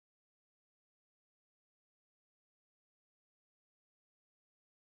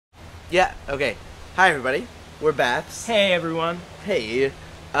Yeah, okay. Hi, everybody. We're Baths. Hey everyone. Hey.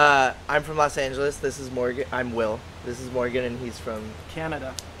 I'm from Los Angeles. This is Morgan. I'm Will. This is Morgan, and he's from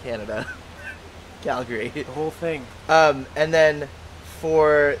Canada. Canada. Calgary. The whole thing. And then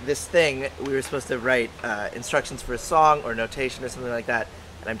for this thing, we were supposed to write instructions for a song or notation or something like that,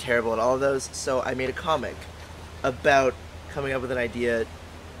 and I'm terrible at all of those, so I made a comic about coming up with an idea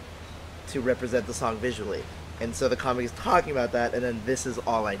to represent the song visually. And so the comic is talking about that, and then this is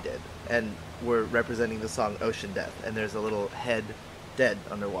all I did. And we're representing the song Ocean Death, and there's a little head dead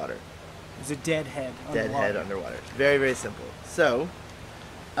underwater. There's a dead head Dead underwater. head underwater. Very, very simple. So,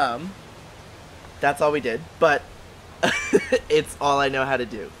 that's all we did, but it's all I know how to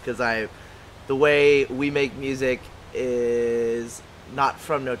do, because the way we make music is not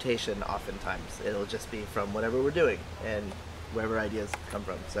from notation oftentimes. It'll just be from whatever we're doing, and wherever ideas come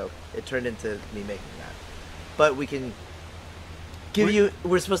from. So it turned into me making that. But we can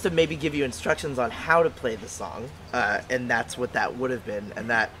we're supposed to maybe give you instructions on how to play the song, and that's what that would have been, and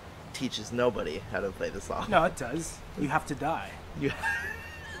that teaches nobody how to play the song. No, it does. You have to die. You,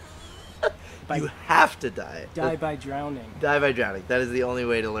 By, you have to die. die by drowning. Die by drowning. That is the only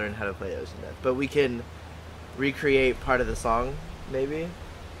way to learn how to play Ocean Death. But we can recreate part of the song, maybe?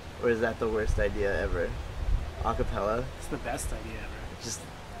 Or is that the worst idea ever? Acapella? It's the best idea ever. Just,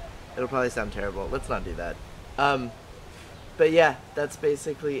 it'll probably sound terrible. Let's not do that. But yeah, that's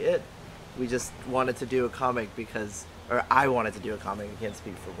basically it. We just wanted to do a comic because, or I wanted to do a comic. I can't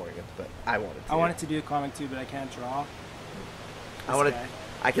speak for Morgan, but I wanted to. I wanted to do a comic too, but I can't draw.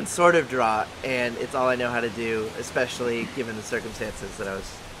 I can sort of draw, and it's all I know how to do, especially given the circumstances that I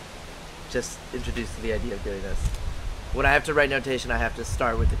was just introduced to the idea of doing this. When I have to write notation, I have to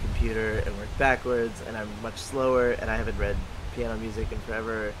start with the computer and work backwards, and I'm much slower, and I haven't read piano music in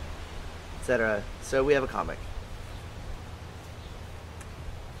forever, etc. So we have a comic.